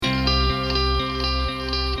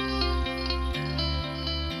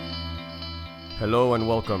Hello and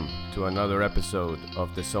welcome to another episode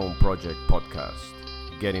of the Zone Project podcast,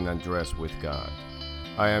 Getting Undressed with God.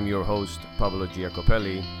 I am your host, Pablo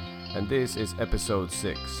Giacopelli, and this is episode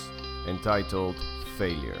 6, entitled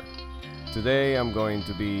Failure. Today I'm going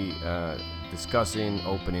to be discussing,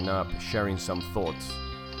 opening up, sharing some thoughts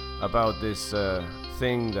about this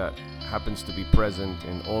thing that happens to be present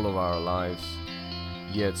in all of our lives,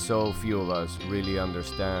 yet so few of us really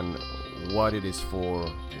understand what it is for,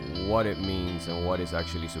 what it means, and what is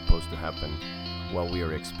actually supposed to happen while we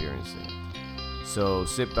are experiencing it. So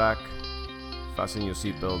sit back, fasten your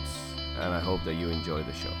seatbelts, and I hope that you enjoy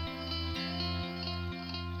the show.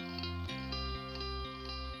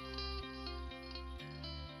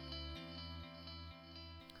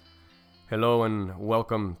 Hello and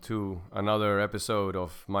welcome to another episode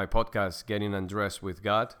of my podcast, Getting Undressed with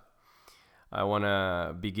God. I want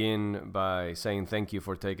to begin by saying thank you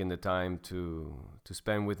for taking the time to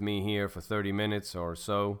spend with me here for 30 minutes or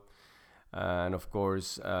so. And of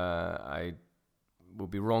course, I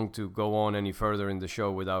would be wrong to go on any further in the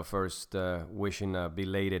show without first wishing a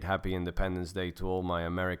belated Happy Independence Day to all my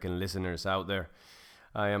American listeners out there.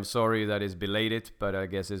 I am sorry that it's belated, but I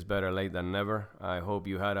guess it's better late than never. I hope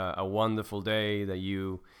you had a wonderful day, that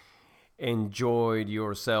you enjoyed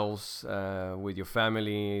yourselves with your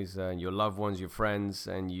families and your loved ones, your friends,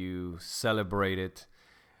 and you celebrated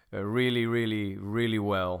really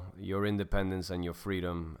well your independence and your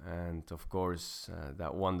freedom, and of course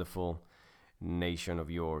that wonderful nation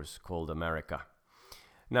of yours called America.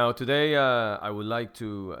 Now today I would like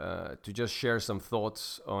to just share some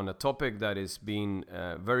thoughts on a topic that has been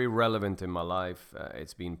very relevant in my life.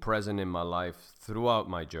 It's been present in my life throughout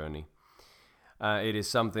my journey. It is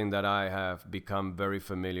something that I have become very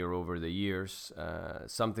familiar over the years,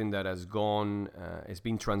 something that has gone, it's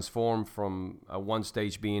been transformed from at one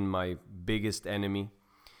stage being my biggest enemy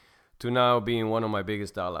to now being one of my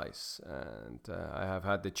biggest allies. And I have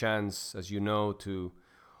had the chance, as you know, to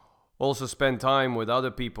also spend time with other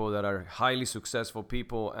people that are highly successful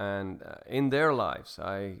people, and in their lives,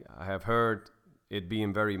 I have heard it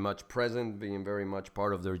being very much present, being very much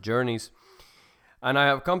part of their journeys. And I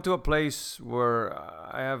have come to a place where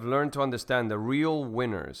I have learned to understand the real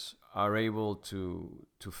winners are able to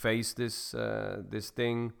face this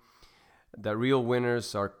thing. The real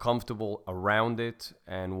winners are comfortable around it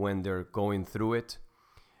and when they're going through it,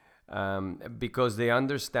 because they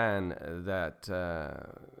understand that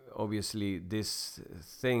obviously this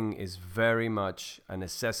thing is very much a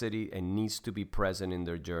necessity and needs to be present in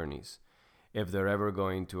their journeys if they're ever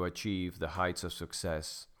going to achieve the heights of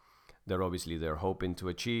success they're hoping to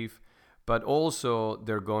achieve, but also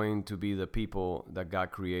they're going to be the people that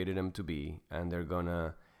God created them to be, and they're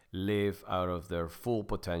gonna live out of their full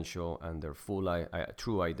potential and their full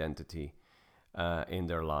true identity in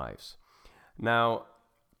their lives. Now,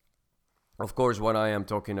 of course, what I am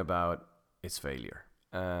talking about is failure.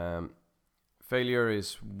 Failure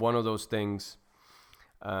is one of those things,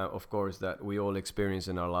 of course, that we all experience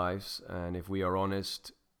in our lives, and if we are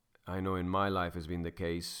honest, I know in my life has been the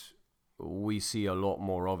case, we see a lot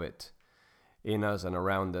more of it in us and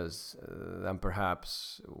around us than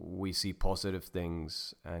perhaps we see positive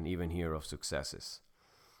things and even hear of successes.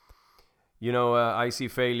 You know, I see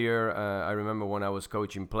failure. I remember when I was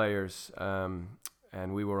coaching players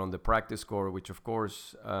and we were on the practice court, which of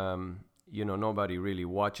course, nobody really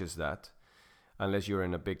watches that unless you're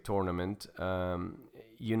in a big tournament.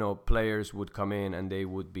 Players would come in and they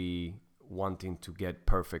would be wanting to get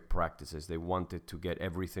perfect practices. They wanted to get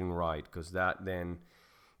everything right, because that then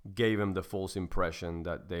gave them the false impression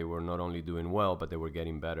that they were not only doing well, but they were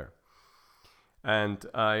getting better. And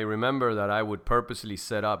I remember that I would purposely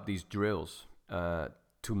set up these drills to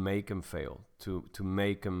make them fail, to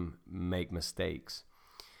make them make mistakes.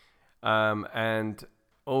 And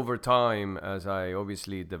over time, as I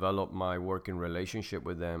obviously developed my working relationship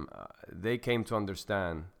with them, they came to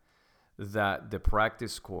understand that the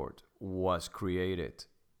practice court was created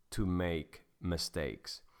to make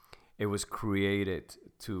mistakes. It was created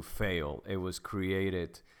to fail. It was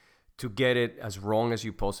created to get it as wrong as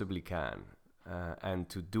you possibly can, and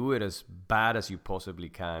to do it as bad as you possibly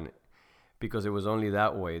can, because it was only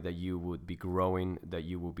that way that you would be growing, that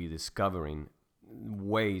you would be discovering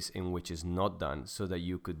ways in which it's not done, so that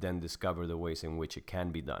you could then discover the ways in which it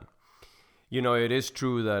can be done. You know, it is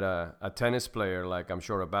true that a tennis player, like I'm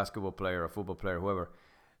sure a basketball player, a football player, whoever,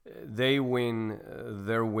 they win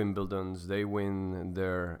their Wimbledons, they win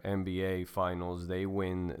their NBA finals, they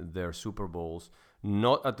win their Super Bowls,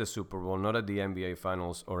 not at the Super Bowl, not at the NBA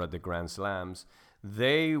finals or at the Grand Slams.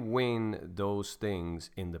 They win those things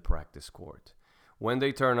in the practice court. When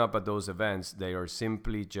they turn up at those events, they are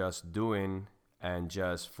simply just doing and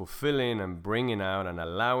just fulfilling and bringing out and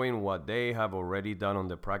allowing what they have already done on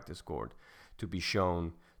the practice court to be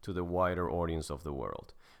shown to the wider audience of the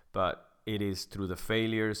world. But it is through the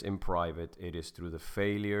failures in private, it is through the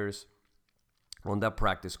failures on that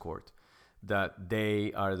practice court that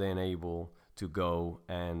they are then able to go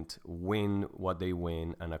and win what they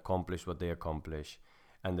win and accomplish what they accomplish.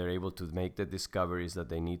 And they're able to make the discoveries that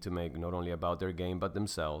they need to make, not only about their game, but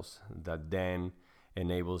themselves, that then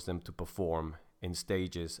enables them to perform in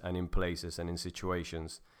stages and in places and in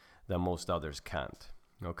situations that most others can't.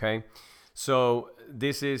 Okay? So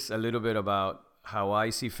this is a little bit about how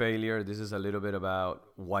I see failure. This is a little bit about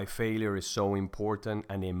why failure is so important,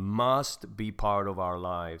 and it must be part of our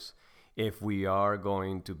lives if we are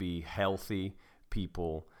going to be healthy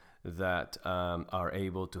people that are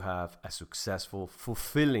able to have a successful,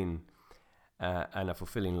 fulfilling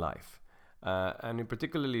life. And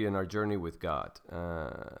particularly in our journey with God.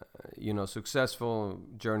 Successful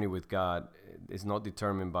journey with God is not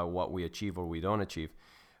determined by what we achieve or we don't achieve,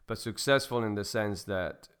 but successful in the sense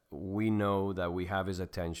that we know that we have His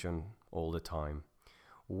attention all the time.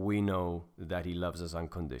 We know that He loves us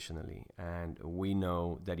unconditionally, and we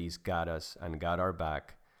know that He's got us and got our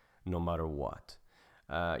back no matter what.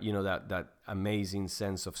 That amazing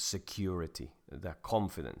sense of security, that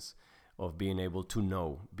confidence of being able to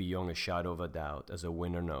know beyond a shadow of a doubt, as a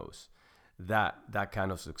winner knows. That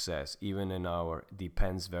kind of success, even in our,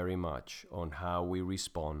 depends very much on how we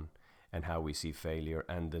respond and how we see failure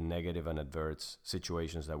and the negative and adverse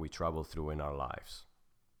situations that we travel through in our lives.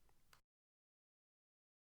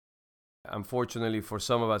 Unfortunately, for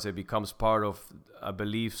some of us, it becomes part of a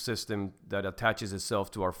belief system that attaches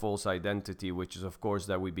itself to our false identity, which is, of course,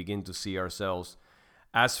 that we begin to see ourselves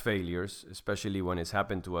as failures, especially when it's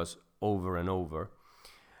happened to us over and over.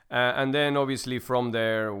 And then, obviously, from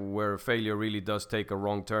there, where failure really does take a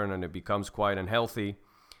wrong turn and it becomes quite unhealthy,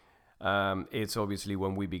 it's obviously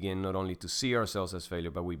when we begin not only to see ourselves as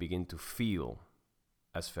failure, but we begin to feel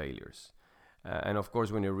as failures. And of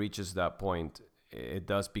course, when it reaches that point, it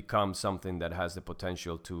does become something that has the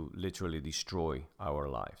potential to literally destroy our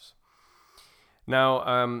lives.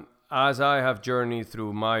 Now, as I have journeyed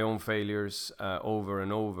through my own failures over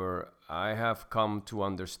and over, I have come to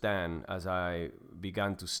understand, as I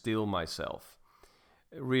began to still myself,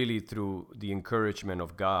 really through the encouragement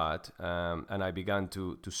of God, and I began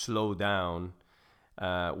to slow down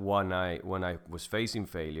when I was facing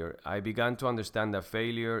failure. I began to understand that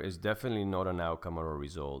failure is definitely not an outcome or a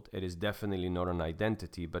result. It is definitely not an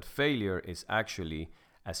identity, but failure is actually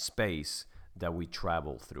a space that we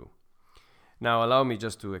travel through. Now, allow me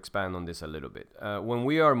just to expand on this a little bit. When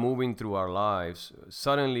we are moving through our lives,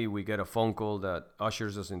 suddenly we get a phone call that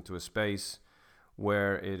ushers us into a space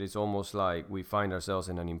where it is almost like we find ourselves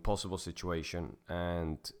in an impossible situation,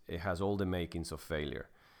 and it has all the makings of failure.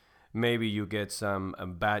 Maybe you get some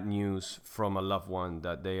bad news from a loved one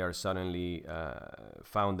that they are suddenly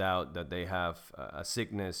found out that they have a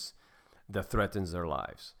sickness that threatens their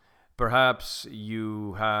lives. Perhaps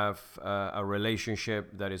you have a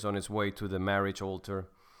relationship that is on its way to the marriage altar.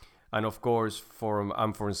 And of course, for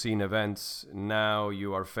unforeseen events, now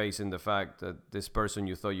you are facing the fact that this person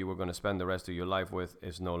you thought you were going to spend the rest of your life with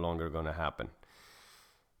is no longer going to happen.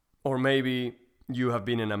 Or maybe you have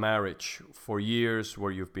been in a marriage for years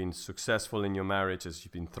where you've been successful in your marriage, as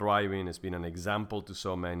you've been thriving, it's been an example to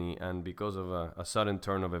so many, and because of a sudden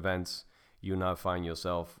turn of events, you now find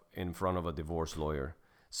yourself in front of a divorce lawyer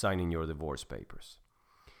signing your divorce papers.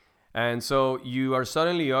 And so you are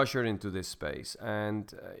suddenly ushered into this space.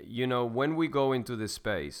 And, when we go into this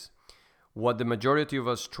space, what the majority of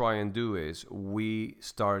us try and do is we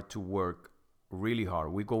start to work really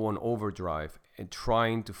hard. We go on overdrive and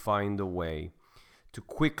trying to find a way to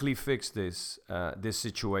quickly fix this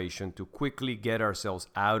situation, to quickly get ourselves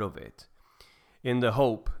out of it, in the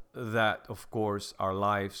hope that, of course, our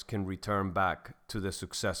lives can return back to the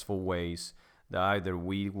successful ways that either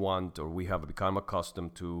we want or we have become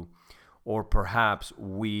accustomed to, or perhaps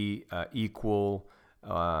we equal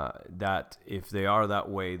that if they are that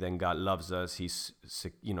way, then God loves us. He's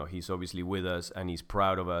obviously with us, and He's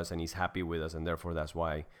proud of us, and He's happy with us, and therefore that's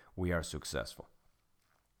why we are successful.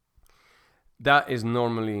 That is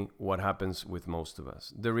normally what happens with most of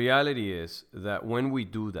us. The reality is that when we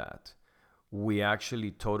do that, we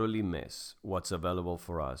actually totally miss what's available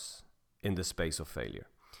for us in the space of failure.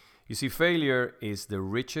 You see, failure is the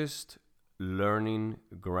richest learning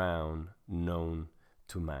ground known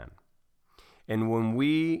to man. And when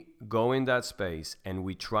we go in that space and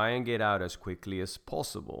we try and get out as quickly as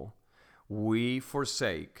possible, we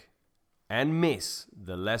forsake and miss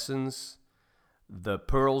the lessons the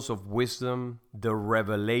pearls of wisdom, the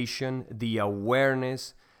revelation, the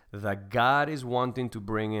awareness that God is wanting to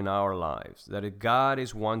bring in our lives, that God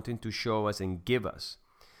is wanting to show us and give us,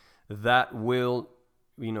 that will,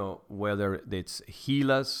 whether it's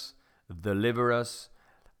heal us, deliver us,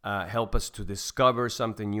 help us to discover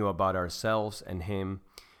something new about ourselves and Him,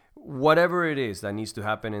 whatever it is that needs to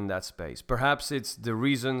happen in that space. Perhaps it's the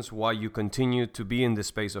reasons why you continue to be in the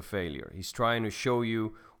space of failure. He's trying to show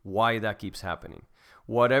you why that keeps happening.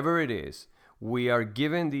 Whatever it is, we are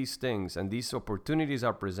given these things and these opportunities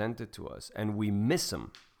are presented to us and we miss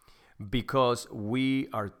them because we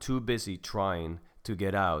are too busy trying to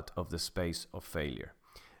get out of the space of failure.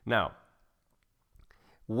 Now,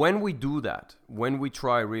 when we do that, when we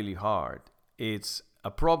try really hard, it's a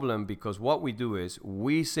problem because what we do is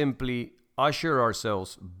we simply usher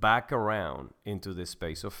ourselves back around into this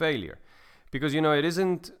space of failure. Because, it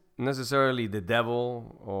isn't necessarily the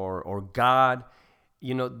devil or God.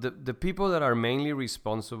 The people that are mainly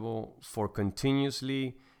responsible for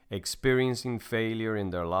continuously experiencing failure in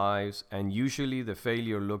their lives, and usually the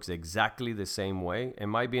failure looks exactly the same way. It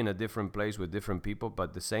might be in a different place with different people,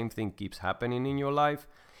 but the same thing keeps happening in your life.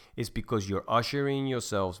 Is because you're ushering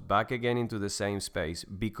yourselves back again into the same space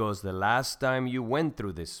because the last time you went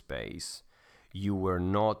through this space, you were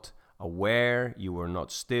not aware, you were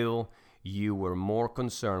not still, you were more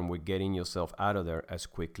concerned with getting yourself out of there as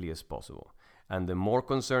quickly as possible. And the more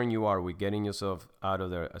concerned you are with getting yourself out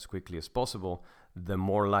of there as quickly as possible, the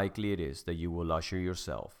more likely it is that you will usher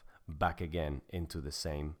yourself back again into the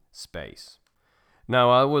same space. Now,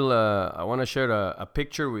 I want to share a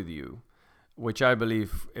picture with you which I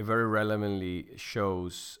believe very relevantly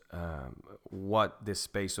shows what this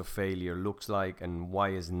space of failure looks like and why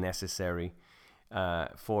it's necessary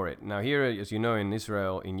for it. Now here, as you know, in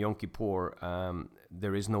Israel, in Yom Kippur,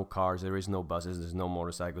 there is no cars, there is no buses, there's no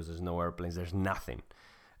motorcycles, there's no airplanes, there's nothing.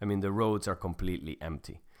 I mean, the roads are completely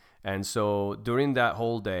empty. And so during that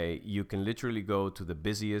whole day, you can literally go to the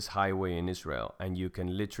busiest highway in Israel and you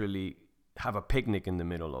can literally have a picnic in the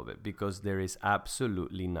middle of it because there is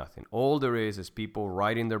absolutely nothing. All there is people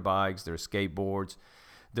riding their bikes, their skateboards,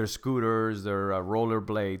 their scooters, their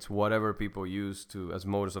rollerblades, whatever people use as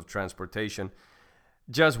modes of transportation,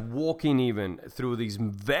 just walking even through these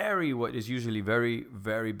what is usually very,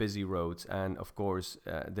 very busy roads. And of course,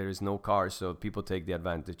 there is no cars, so people take the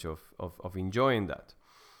advantage of enjoying that.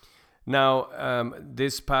 Now,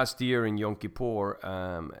 this past year in Yom Kippur,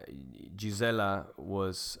 Gisela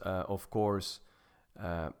was, of course,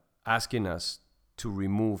 asking us to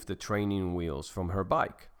remove the training wheels from her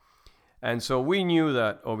bike. And so we knew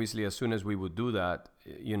that, obviously, as soon as we would do that,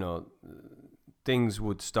 things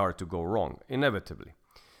would start to go wrong, inevitably.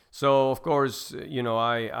 So, of course,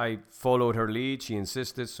 I followed her lead. She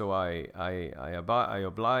insisted, so I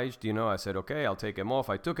obliged. I said, okay, I'll take him off.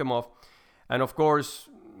 I took him off. And, of course,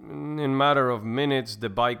 in a matter of minutes, the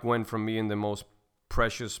bike went from being the most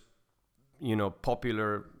precious,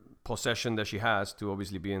 popular possession that she has to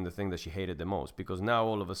obviously being the thing that she hated the most. Because now,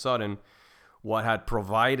 all of a sudden, what had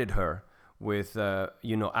provided her with,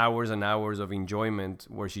 hours and hours of enjoyment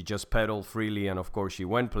where she just pedaled freely and, of course, she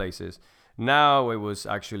went places, now it was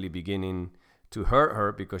actually beginning to hurt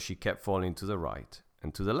her because she kept falling to the right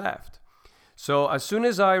and to the left. So as soon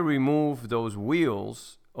as I removed those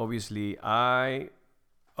wheels, obviously, I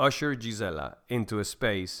ushered Gisela into a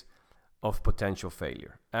space of potential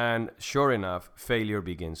failure. And sure enough, failure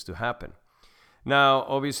begins to happen. Now,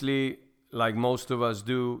 obviously, like most of us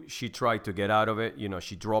do, she tried to get out of it.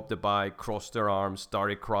 She dropped the bike, crossed her arms,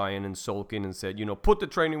 started crying and sulking and said, put the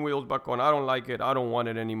training wheels back on. I don't like it. I don't want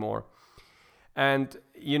it anymore. And,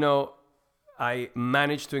 I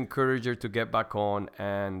managed to encourage her to get back on.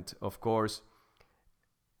 And of course,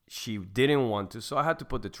 she didn't want to. So I had to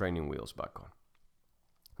put the training wheels back on.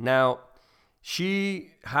 Now,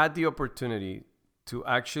 she had the opportunity to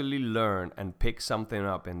actually learn and pick something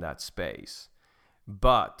up in that space.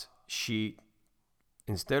 But she,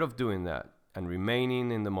 instead of doing that and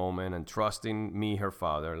remaining in the moment and trusting me, her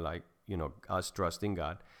father, like, us trusting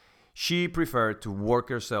God, she preferred to work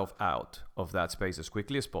herself out of that space as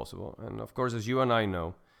quickly as possible. And of course, as you and I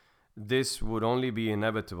know, this would only be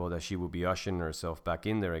inevitable that she would be ushering herself back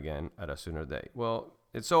in there again at a sooner date. Well,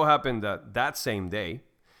 it so happened that same day,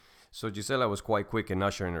 so Gisela was quite quick in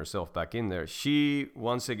ushering herself back in there. She,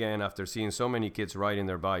 once again, after seeing so many kids riding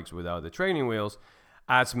their bikes without the training wheels,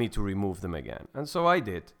 asked me to remove them again. And so I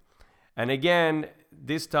did. And again,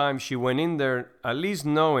 this time she went in there at least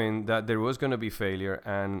knowing that there was going to be failure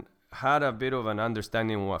and had a bit of an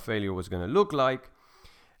understanding of what failure was going to look like.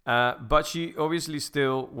 But she obviously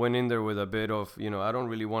still went in there with a bit of, I don't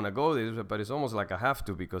really want to go this, but it's almost like I have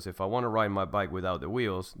to, because if I want to ride my bike without the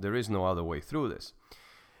wheels, there is no other way through this.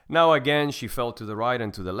 Now, again, she fell to the right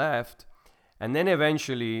and to the left. And then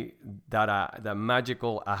eventually that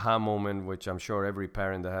magical aha moment, which I'm sure every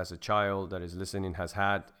parent that has a child that is listening has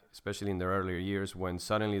had, especially in their earlier years, when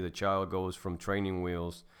suddenly the child goes from training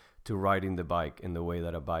wheels to riding the bike in the way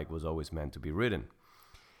that a bike was always meant to be ridden.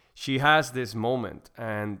 She has this moment,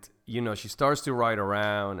 and, she starts to ride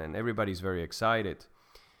around, and everybody's very excited.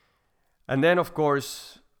 And then, of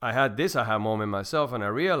course, I had this aha moment myself, and I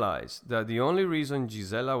realized that the only reason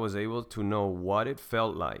Gisela was able to know what it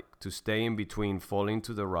felt like to stay in between falling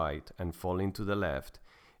to the right and falling to the left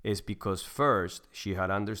is because first she had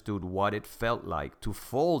understood what it felt like to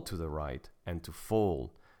fall to the right and to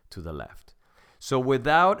fall to the left. So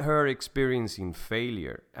without her experiencing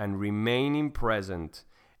failure and remaining present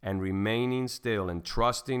and remaining still and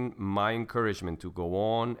trusting my encouragement to go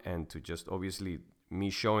on and to just obviously me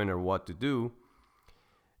showing her what to do,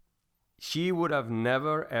 she would have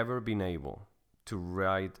never ever been able to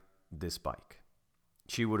ride this bike.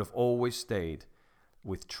 She would have always stayed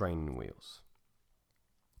with training wheels.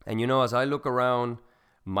 And as I look around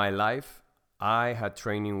my life, I had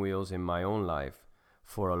training wheels in my own life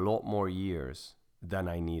for a lot more years than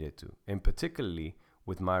I needed to, and particularly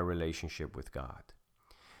with my relationship with God.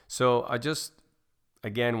 So I just,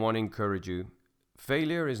 again, want to encourage you,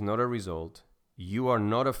 failure is not a result. You are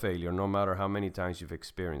not a failure, no matter how many times you've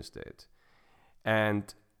experienced it.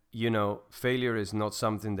 And, failure is not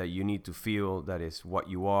something that you need to feel that is what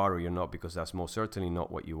you are or you're not, because that's most certainly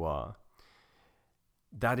not what you are.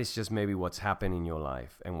 That is just maybe what's happened in your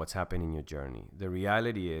life and what's happened in your journey. The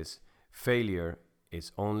reality is, failure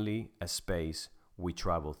is only a space we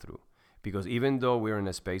travel through. Because even though we're in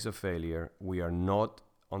a space of failure, we are not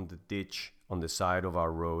on the ditch on the side of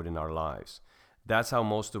our road in our lives. That's how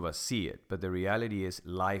most of us see it. But the reality is,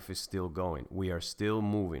 life is still going. We are still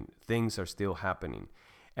moving. Things are still happening.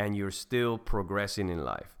 And you're still progressing in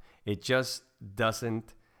life. It just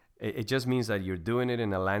means that you're doing it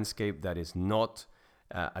in a landscape that is not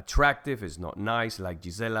attractive, is not nice. Like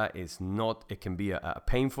Gisela, it can be a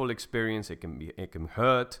painful experience. It can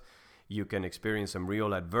hurt. You can experience some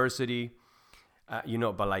real adversity.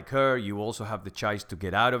 But like her, you also have the choice to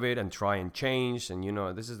get out of it and try and change. And,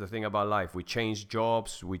 this is the thing about life. We change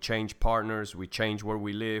jobs, we change partners, we change where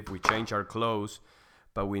we live, we change our clothes,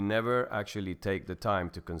 but we never actually take the time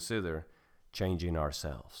to consider changing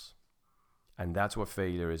ourselves. And that's what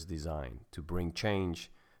failure is designed, to bring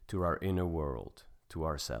change to our inner world, to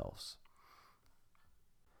ourselves.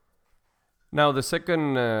 Now, the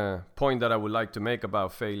second point that I would like to make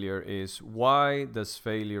about failure is, why does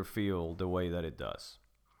failure feel the way that it does?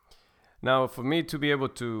 Now, for me to be able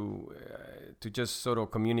to just sort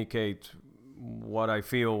of communicate what I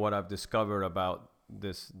feel, what I've discovered about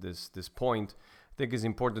this point, I think it's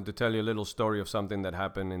important to tell you a little story of something that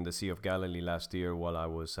happened in the Sea of Galilee last year while I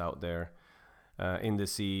was out there in the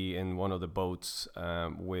sea in one of the boats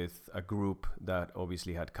with a group that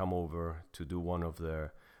obviously had come over to do one of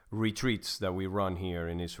the retreats that we run here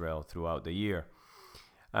in Israel throughout the year.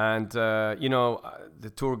 And,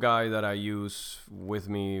 the tour guide that I use with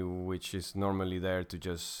me, which is normally there to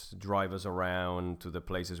just drive us around to the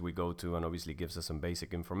places we go to and obviously gives us some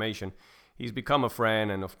basic information, he's become a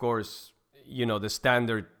friend. And of course, the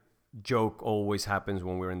standard joke always happens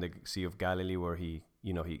when we're in the Sea of Galilee, where he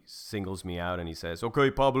singles me out and he says,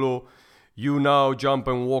 "Okay, Pablo, you now jump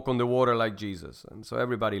and walk on the water like Jesus." And so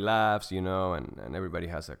everybody laughs, and everybody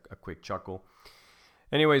has a quick chuckle.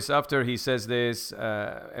 Anyways, after he says this,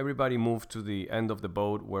 everybody moved to the end of the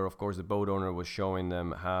boat, where, of course, the boat owner was showing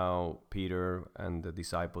them how Peter and the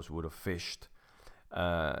disciples would have fished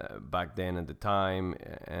back then at the time.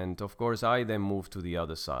 And, of course, I then moved to the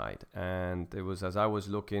other side. And it was as I was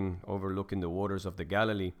overlooking the waters of the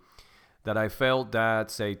Galilee, that I felt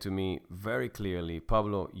Dad say to me very clearly,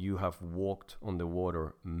 "Pablo, you have walked on the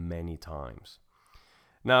water many times."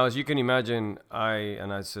 Now, as you can imagine,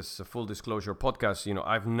 and it's just a full disclosure podcast,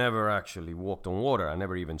 I've never actually walked on water. I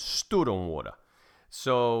never even stood on water.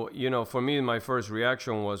 So, for me, my first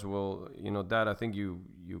reaction was, well, Dad, I think you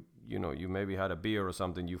maybe had a beer or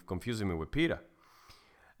something. You've confused me with Peter.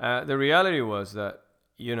 The reality was that,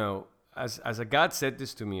 as a God said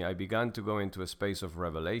this to me, I began to go into a space of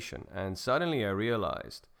revelation. And suddenly I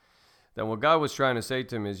realized that what God was trying to say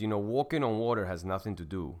to me is, walking on water has nothing to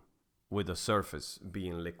do with the surface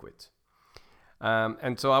being liquid.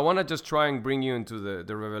 And so I want to just try and bring you into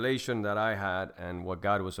the revelation that I had and what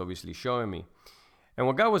God was obviously showing me. And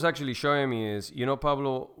what God was actually showing me is,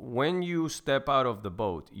 Pablo, when you step out of the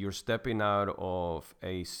boat, you're stepping out of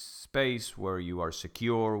a space where you are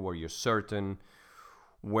secure, where you're certain,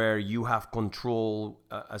 where you have control,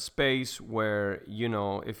 a space where,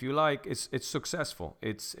 if you like, it's successful,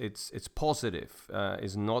 it's positive,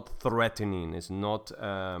 it's not threatening, it's not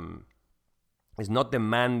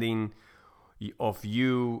demanding of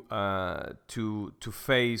you to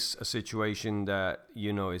face a situation that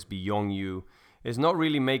is beyond you. It's not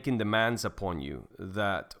really making demands upon you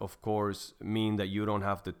that, of course, mean that you don't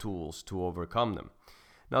have the tools to overcome them.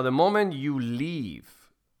 Now, the moment you leave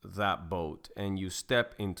that boat and you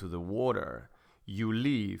step into the water, you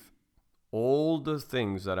leave all the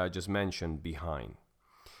things that I just mentioned behind.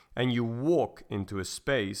 And you walk into a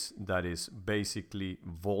space that is basically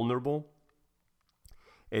vulnerable.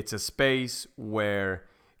 It's a space where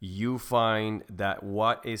you find that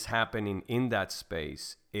what is happening in that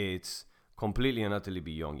space, it's completely and utterly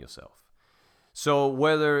beyond yourself. So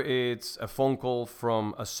whether it's a phone call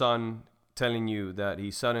from a son telling you that he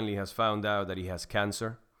suddenly has found out that he has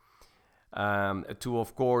cancer, to,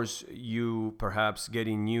 of course, you perhaps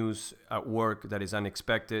getting news at work that is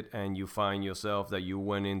unexpected, and you find yourself that you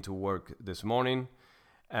went into work this morning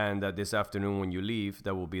and that this afternoon when you leave,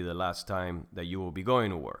 that will be the last time that you will be going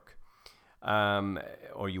to work,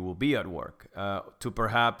 or you will be at work, to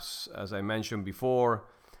perhaps, as I mentioned before,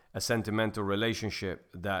 a sentimental relationship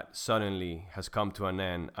that suddenly has come to an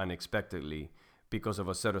end unexpectedly because of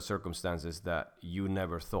a set of circumstances that you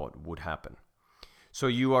never thought would happen. So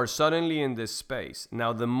you are suddenly in this space.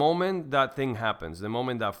 Now, the moment that thing happens, the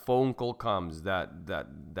moment that phone call comes,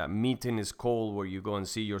 that meeting is called where you go and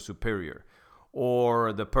see your superior,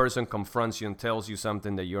 or the person confronts you and tells you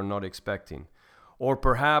something that you're not expecting, or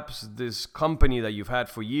perhaps this company that you've had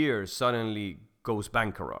for years suddenly goes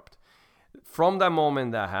bankrupt. From that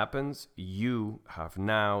moment that happens, you have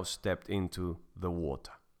now stepped into the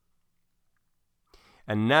water.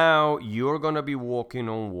 And now you're going to be walking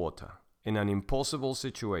on water in an impossible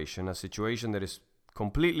situation, a situation that is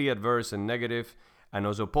completely adverse and negative, and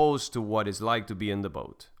as opposed to what it's like to be in the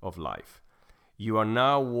boat of life. You are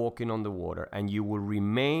now walking on the water, and you will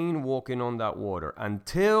remain walking on that water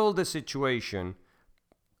until the situation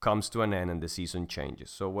comes to an end and the season changes.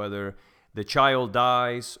 So whether the child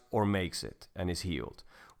dies or makes it and is healed,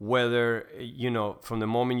 whether, from the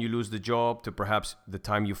moment you lose the job to perhaps the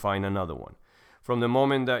time you find another one, from the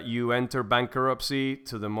moment that you enter bankruptcy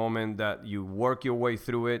to the moment that you work your way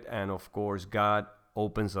through it, and of course God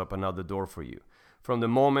opens up another door for you. From the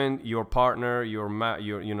moment your partner, your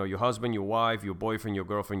husband, your wife, your boyfriend, your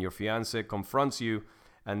girlfriend, your fiance confronts you,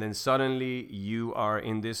 and then suddenly you are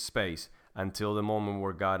in this space until the moment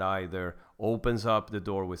where God either opens up the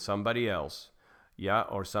door with somebody else,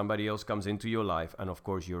 or somebody else comes into your life, and of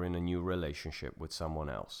course you're in a new relationship with someone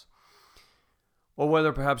else. Or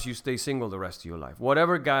whether perhaps you stay single the rest of your life.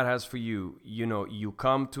 Whatever God has for you, you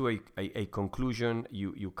come to a conclusion,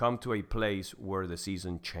 you come to a place where the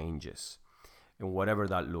season changes, and whatever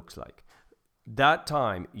that looks like. That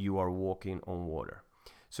time you are walking on water.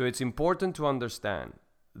 So it's important to understand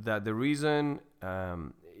that the reason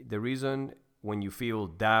when you feel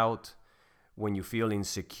doubt, when you feel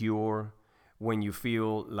insecure, when you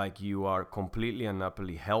feel like you are completely and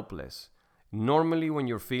utterly helpless, normally when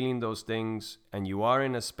you're feeling those things and you are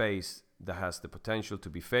in a space that has the potential to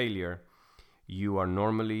be failure, you are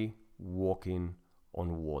normally walking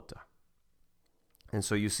on water. And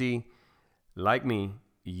so you see, like me,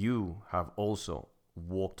 you have also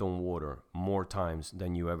walked on water more times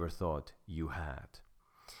than you ever thought you had.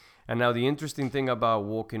 And now the interesting thing about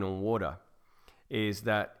walking on water is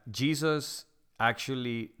that Jesus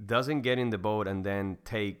actually doesn't get in the boat and then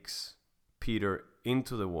takes Peter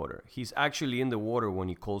into the water. He's actually in the water when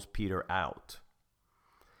he calls Peter out.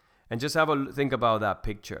 And just have a think about that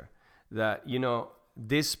picture, that,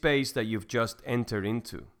 this space that you've just entered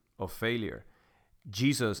into of failure,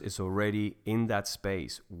 Jesus is already in that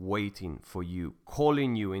space waiting for you,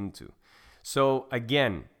 calling you into. So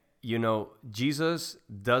again, Jesus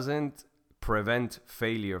doesn't prevent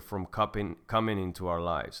failure from coming into our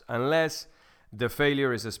lives unless the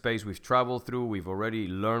failure is a space we've traveled through, we've already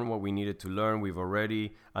learned what we needed to learn, we've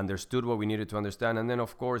already understood what we needed to understand, and then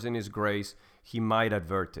of course in His grace He might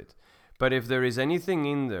advert it. But if there is anything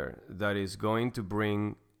in there that is going to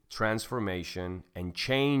bring transformation and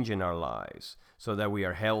change in our lives so that we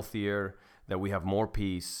are healthier, that we have more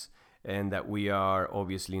peace, and that we are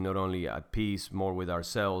obviously not only at peace more with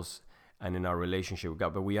ourselves and in our relationship with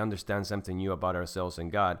God, but we understand something new about ourselves and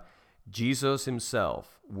God, Jesus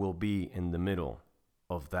Himself will be in the middle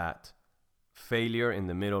of that failure, in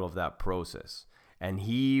the middle of that process. And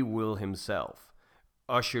He will Himself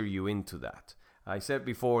usher you into that. I said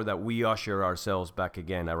before that we usher ourselves back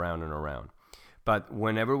again around and around. But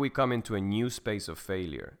whenever we come into a new space of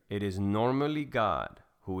failure, it is normally God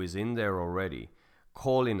who is in there already,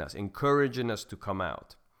 calling us, encouraging us to come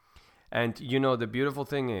out. And the beautiful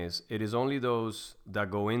thing is, it is only those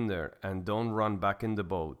that go in there and don't run back in the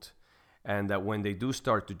boat, and that when they do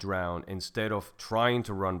start to drown, instead of trying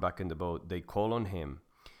to run back in the boat, they call on Him.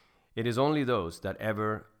 It is only those that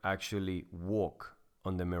ever actually walk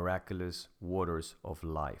on the miraculous waters of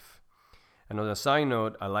life. And on a side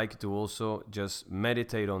note, I like to also just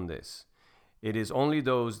meditate on this. It is only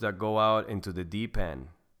those that go out into the deep end,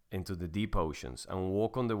 into the deep oceans, and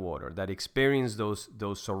walk on the water, that experience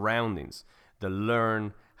those surroundings, that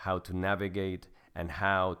learn how to navigate and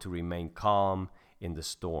how to remain calm in the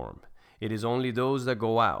storm. It is only those that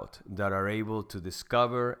go out that are able to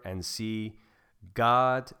discover and see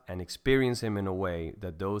God and experience Him in a way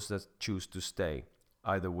that those that choose to stay,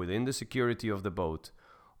 either within the security of the boat,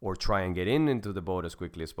 or try and get into the boat as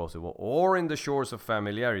quickly as possible, or in the shores of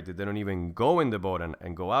familiarity, they don't even go in the boat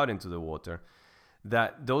and go out into the water,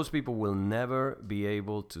 that those people will never be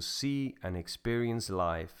able to see and experience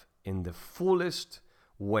life in the fullest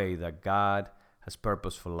way that God has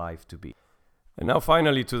purposed for life to be. And now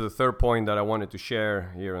finally to the third point that I wanted to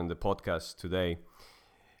share here on the podcast today.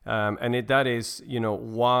 That is,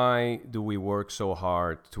 why do we work so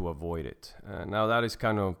hard to avoid it? Now that is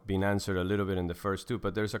kind of been answered a little bit in the first two,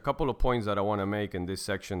 but there's a couple of points that I want to make in this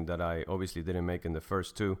section that I obviously didn't make in the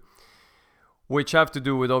first two, which have to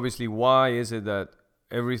do with obviously why is it that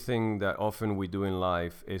everything that often we do in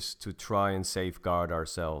life is to try and safeguard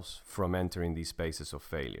ourselves from entering these spaces of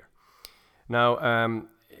failure. Now,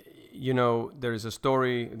 there's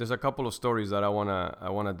a couple of stories that I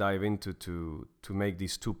wanna dive into to make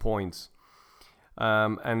these 2 points.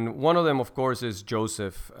 And one of them, of course, is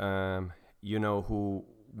Joseph, who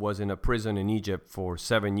was in a prison in Egypt for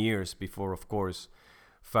 7 years before, of course,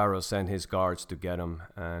 Pharaoh sent his guards to get him,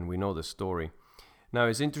 and we know the story. Now,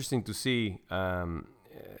 it's interesting to see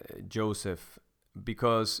Joseph,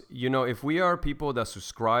 because, if we are people that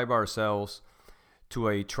subscribe ourselves to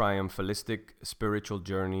a triumphalistic spiritual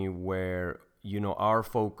journey where, our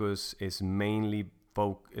focus is mainly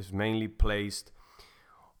placed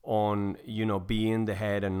on, being the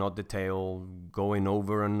head and not the tail, going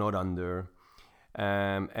over and not under.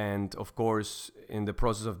 And of course, in the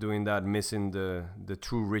process of doing that, missing the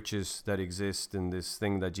true riches that exist in this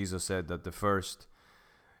thing that Jesus said, that the first,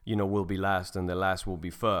 will be last and the last will be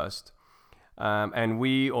first. And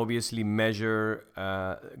we obviously measure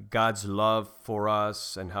God's love for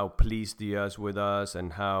us and how pleased He is with us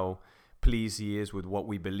and how pleased He is with what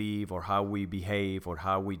we believe or how we behave or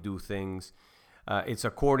how we do things. It's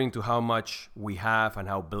according to how much we have and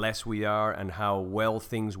how blessed we are and how well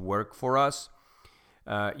things work for us.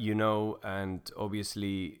 And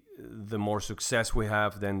obviously the more success we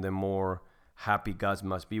have, then the more happy God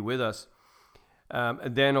must be with us.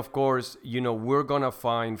 Then, of course, we're going to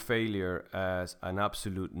find failure as an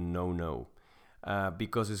absolute no-no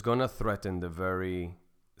because it's going to threaten the very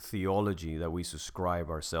theology that we subscribe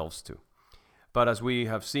ourselves to. But as we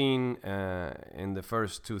have seen in the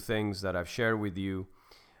first two things that I've shared with you,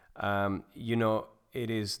 it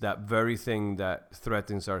is that very thing that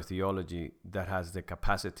threatens our theology that has the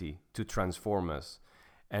capacity to transform us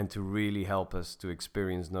and to really help us to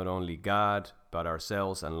experience not only God, but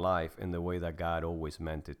ourselves and life in the way that God always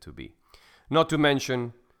meant it to be. Not to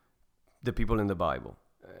mention the people in the Bible.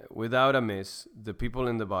 Without a miss, the people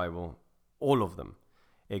in the Bible, all of them,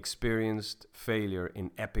 experienced failure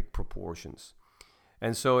in epic proportions.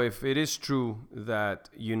 And so if it is true that,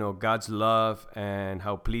 God's love and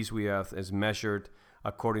how pleased we are is measured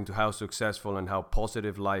according to how successful and how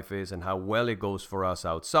positive life is and how well it goes for us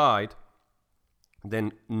outside,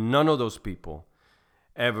 then none of those people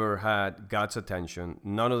ever had God's attention.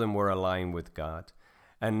 None of them were aligned with God.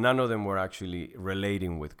 And none of them were actually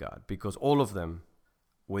relating with God, because all of them,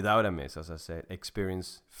 without a miss, as I said,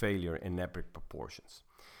 experienced failure in epic proportions.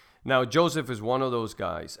 Now, Joseph is one of those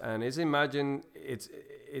guys. And it's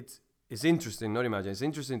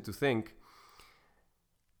interesting to think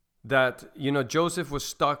that, Joseph was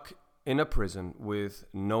stuck in a prison with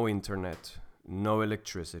no internet, no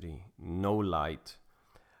electricity, no light,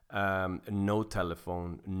 no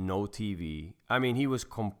telephone, no TV. I mean, he was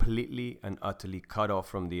completely and utterly cut off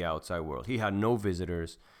from the outside world. He had no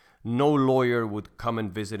visitors. No lawyer would come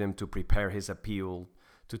and visit him to prepare his appeal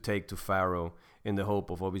to take to Pharaoh in the hope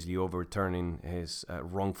of obviously overturning his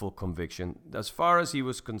wrongful conviction. As far as he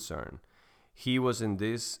was concerned, he was in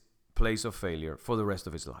this place of failure for the rest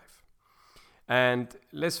of his life. And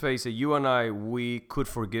let's face it, you and I, we could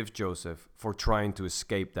forgive Joseph for trying to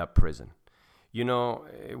escape that prison. You know,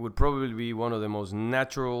 it would probably be one of the most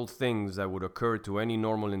natural things that would occur to any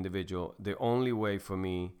normal individual. The only way for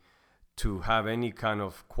me to have any kind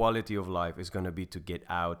of quality of life is going to be to get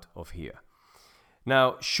out of here.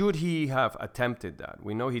 Now, should he have attempted that?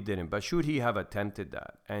 We know he didn't, but should he have attempted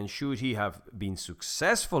that? And should he have been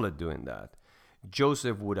successful at doing that?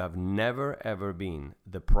 Joseph would have never ever been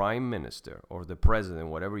the prime minister or the president,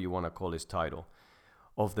 whatever you want to call his title,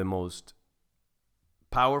 of the most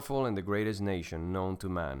powerful and the greatest nation known to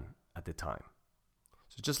man at the time.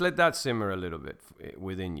 So just let that simmer a little bit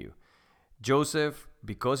within you. Joseph,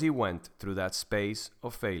 because he went through that space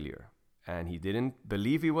of failure, and he didn't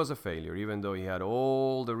believe he was a failure, even though he had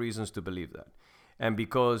all the reasons to believe that, and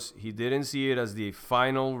because he didn't see it as the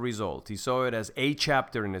final result, he saw it as a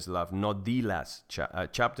chapter in his life, not the last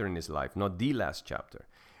chapter in his life, not the last chapter.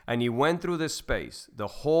 And he went through this space the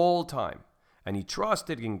whole time, and he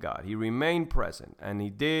trusted in God. He remained present, and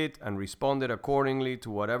he did and responded accordingly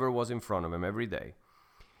to whatever was in front of him every day.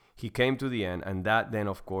 He came to the end, and that then,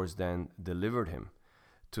 of course, then delivered him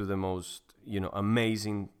to the most,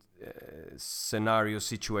 amazing scenario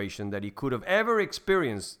situation that he could have ever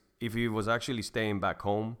experienced if he was actually staying back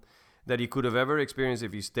home, that he could have ever experienced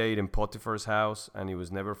if he stayed in Potiphar's house and he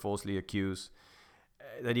was never falsely accused,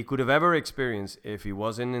 that he could have ever experienced if he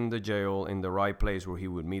wasn't in the jail in the right place where he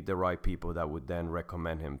would meet the right people that would then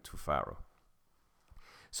recommend him to Pharaoh.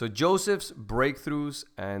 So Joseph's breakthroughs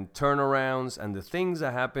and turnarounds and the things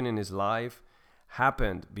that happened in his life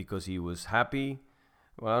happened because he was happy.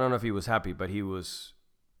 Well, I don't know if he was happy, but he was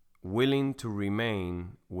willing to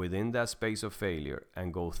remain within that space of failure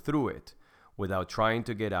and go through it without trying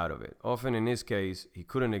to get out of it. Often in his case, he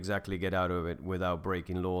couldn't exactly get out of it without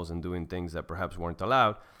breaking laws and doing things that perhaps weren't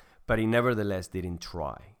allowed, but he nevertheless didn't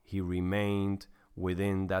try. He remained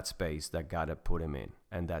within that space that God had put him in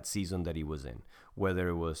and that season that he was in, whether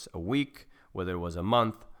it was a week, whether it was a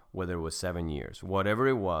month, whether it was 7 years. Whatever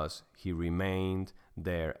it was, he remained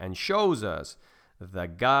there and shows us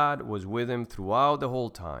that God was with him throughout the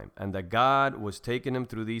whole time, and that God was taking him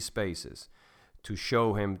through these spaces to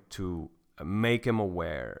show him, to make him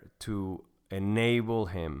aware, to enable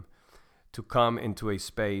him to come into a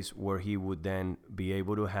space where he would then be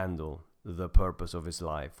able to handle the purpose of his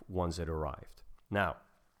life once it arrived. Now,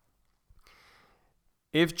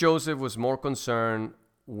 if Joseph was more concerned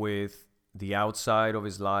with the outside of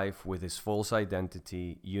his life, with his false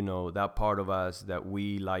identity, that part of us that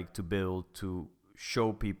we like to build to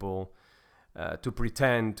show people, to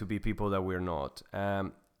pretend to be people that we're not,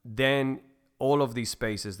 then all of these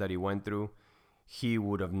spaces that he went through, he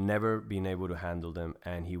would have never been able to handle them,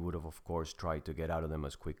 and he would have, of course, tried to get out of them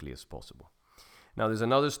as quickly as possible. Now, there's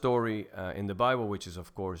another story in the Bible, which is,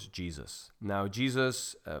 of course, Jesus. Now,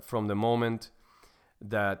 Jesus, from the moment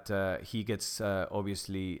that he gets,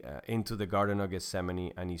 obviously, into the Garden of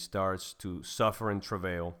Gethsemane, and he starts to suffer and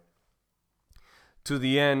travail, to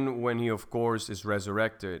the end, when he, of course, is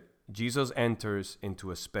resurrected, Jesus enters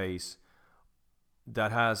into a space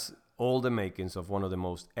that has all the makings of one of the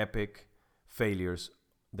most epic failures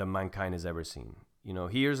that mankind has ever seen.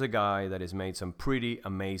 Here's a guy that has made some pretty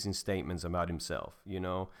amazing statements about himself.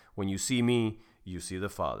 When you see me, you see the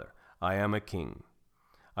Father. I am a king.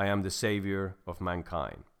 I am the savior of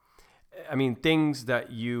mankind. I mean, things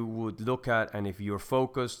that you would look at, and if you're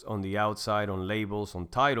focused on the outside, on labels, on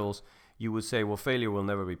titles, you would say, well, failure will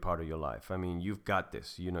never be part of your life. I mean, you've got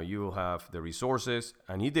this. You will have the resources,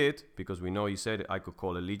 and he did, because we know he said, I could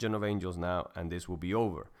call a legion of angels now, and this will be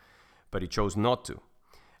over. But he chose not to.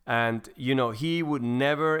 And, he would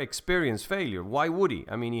never experience failure. Why would he?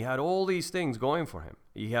 I mean, he had all these things going for him.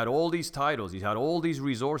 He had all these titles. He had all these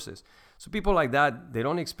resources. So people like that, they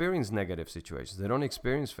don't experience negative situations. They don't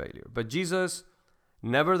experience failure. But Jesus,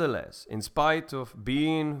 nevertheless, in spite of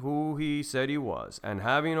being who he said he was and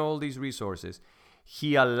having all these resources,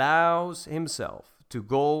 he allows himself to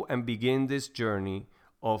go and begin this journey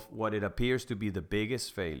of what it appears to be the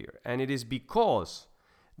biggest failure. And it is because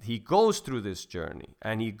he goes through this journey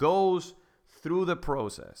and he goes through the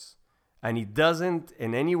process and he doesn't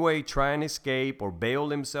in any way try and escape or bail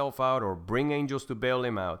himself out or bring angels to bail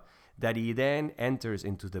him out, that he then enters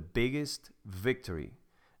into the biggest victory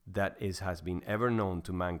that has been ever known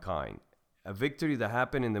to mankind. A victory that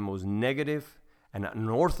happened in the most negative and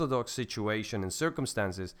unorthodox situation and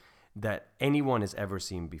circumstances that anyone has ever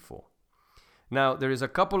seen before. Now, there is a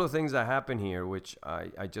couple of things that happen here which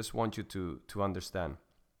I just want you to understand.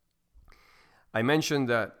 I mentioned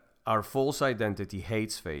that our false identity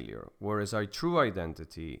hates failure, whereas our true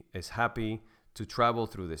identity is happy to travel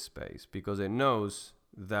through this space because it knows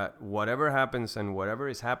that whatever happens and whatever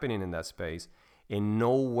is happening in that space in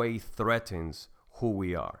no way threatens who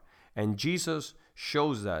we are. And Jesus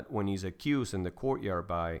shows that when he's accused in the courtyard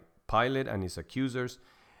by Pilate and his accusers,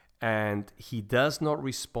 and he does not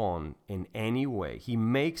respond in any way. He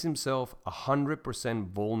makes himself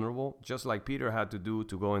 100% vulnerable, just like Peter had to do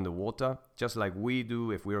to go in the water, just like we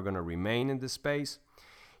do if we are going to remain in this space.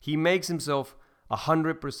 He makes himself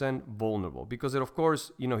 100% vulnerable because, of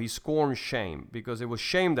course, he scorns shame, because it was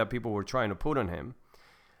shame that people were trying to put on him.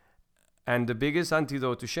 And the biggest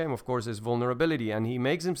antidote to shame, of course, is vulnerability. And he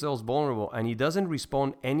makes himself vulnerable, and he doesn't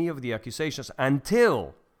respond any of the accusations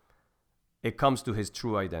until it comes to his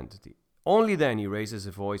true identity. Only then he raises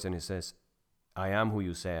his voice and he says, I am who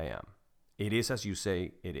you say I am. It is as you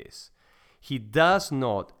say it is. He does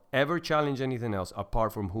not ever challenge anything else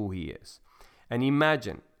apart from who he is. And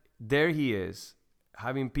imagine, there he is,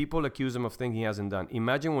 having people accuse him of things he hasn't done.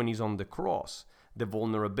 Imagine when he's on the cross, the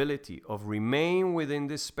vulnerability of remain within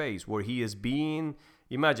this space where he is being,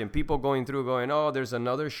 imagine people going, oh, there's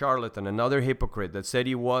another charlatan, another hypocrite that said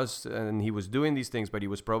he was doing these things, but he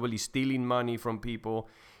was probably stealing money from people.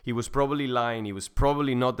 He was probably lying. He's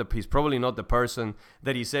probably not the person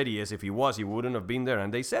that he said he is. If he was, he wouldn't have been there.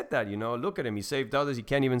 And they said that, look at him. He saved others. He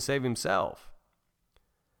can't even save himself.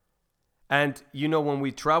 And, when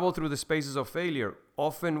we travel through the spaces of failure,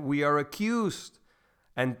 often we are accused.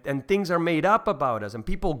 And things are made up about us, and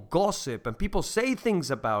people gossip, and people say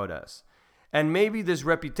things about us. And maybe this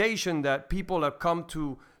reputation that people have come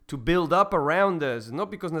to build up around us,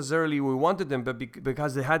 not because necessarily we wanted them, but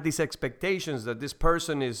because they had these expectations that this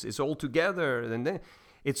person is all together, and then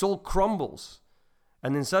it's all crumbles.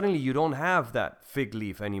 And then suddenly you don't have that fig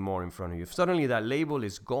leaf anymore in front of you. Suddenly that label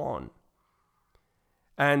is gone.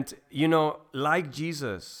 And, like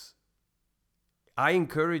Jesus, I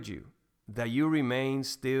encourage you that you remain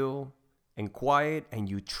still and quiet and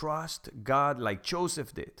you trust God like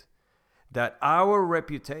Joseph did. That our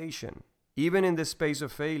reputation, even in the space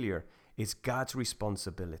of failure, is God's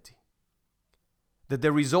responsibility. That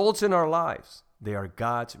the results in our lives, they are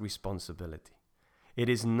God's responsibility. It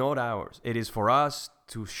is not ours. It is for us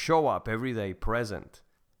to show up every day present.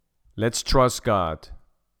 Let's trust God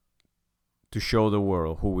to show the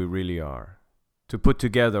world who we really are, to put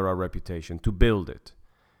together our reputation, to build it.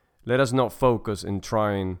 Let us not focus in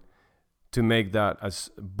trying to make that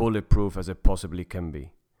as bulletproof as it possibly can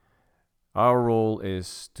be. Our role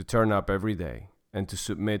is to turn up every day and to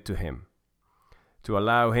submit to Him, to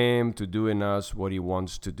allow Him to do in us what He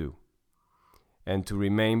wants to do, and to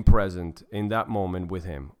remain present in that moment with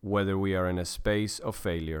Him, whether we are in a space of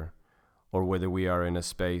failure or whether we are in a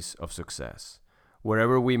space of success.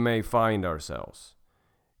 Wherever we may find ourselves,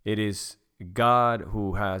 it is God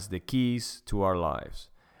who has the keys to our lives.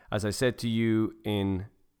 As I said to you in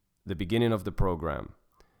the beginning of the program,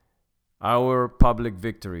 our public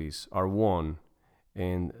victories are won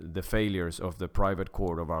in the failures of the private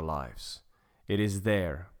court of our lives. It is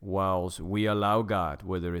there whilst we allow God,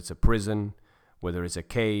 whether it's a prison, whether it's a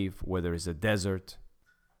cave, whether it's a desert,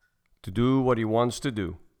 to do what He wants to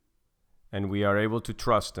do. And we are able to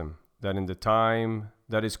trust Him that in the time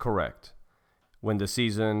that is correct, when the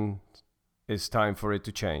season is time for it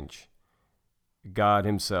to change, God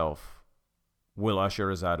Himself will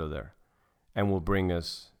usher us out of there and will bring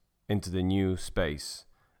us into the new space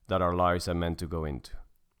that our lives are meant to go into.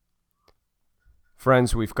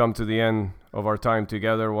 Friends, we've come to the end of our time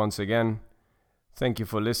together once again. Thank you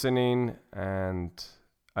for listening, and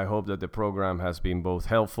I hope that the program has been both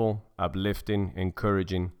helpful, uplifting,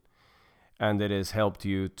 encouraging, and it has helped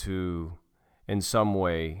you to, in some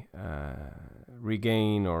way,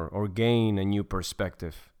 regain or gain a new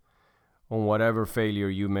perspective on whatever failure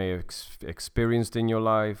you may have experienced in your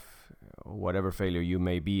life, or whatever failure you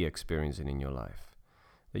may be experiencing in your life.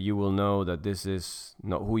 That you will know that this is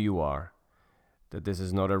not who you are, that this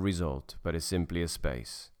is not a result, but it's simply a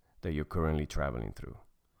space that you're currently traveling through.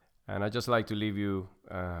 And I'd just like to leave you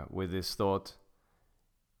with this thought.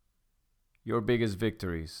 Your biggest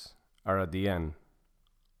victories are at the end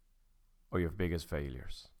of your biggest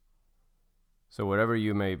failures. So wherever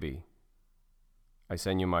you may be, I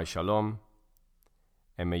send you my shalom,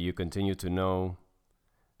 and may you continue to know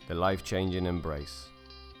the life-changing embrace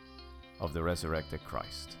of the resurrected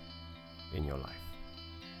Christ in your life.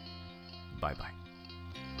 Bye-bye.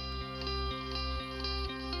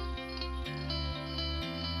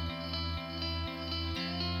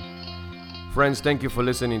 Friends, thank you for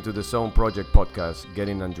listening to the Zone Project podcast,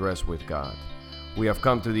 Getting Undressed with God. We have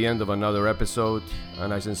come to the end of another episode,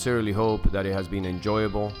 and I sincerely hope that it has been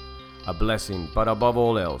enjoyable, a blessing, but above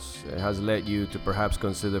all else, it has led you to perhaps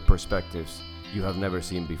consider perspectives you have never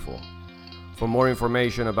seen before. For more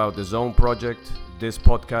information about the Zone Project, this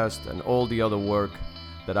podcast, and all the other work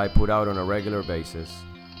that I put out on a regular basis,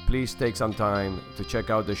 please take some time to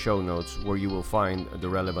check out the show notes where you will find the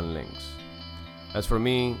relevant links. As for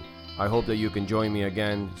me, I hope that you can join me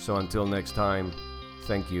again. So until next time,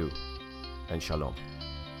 thank you and shalom.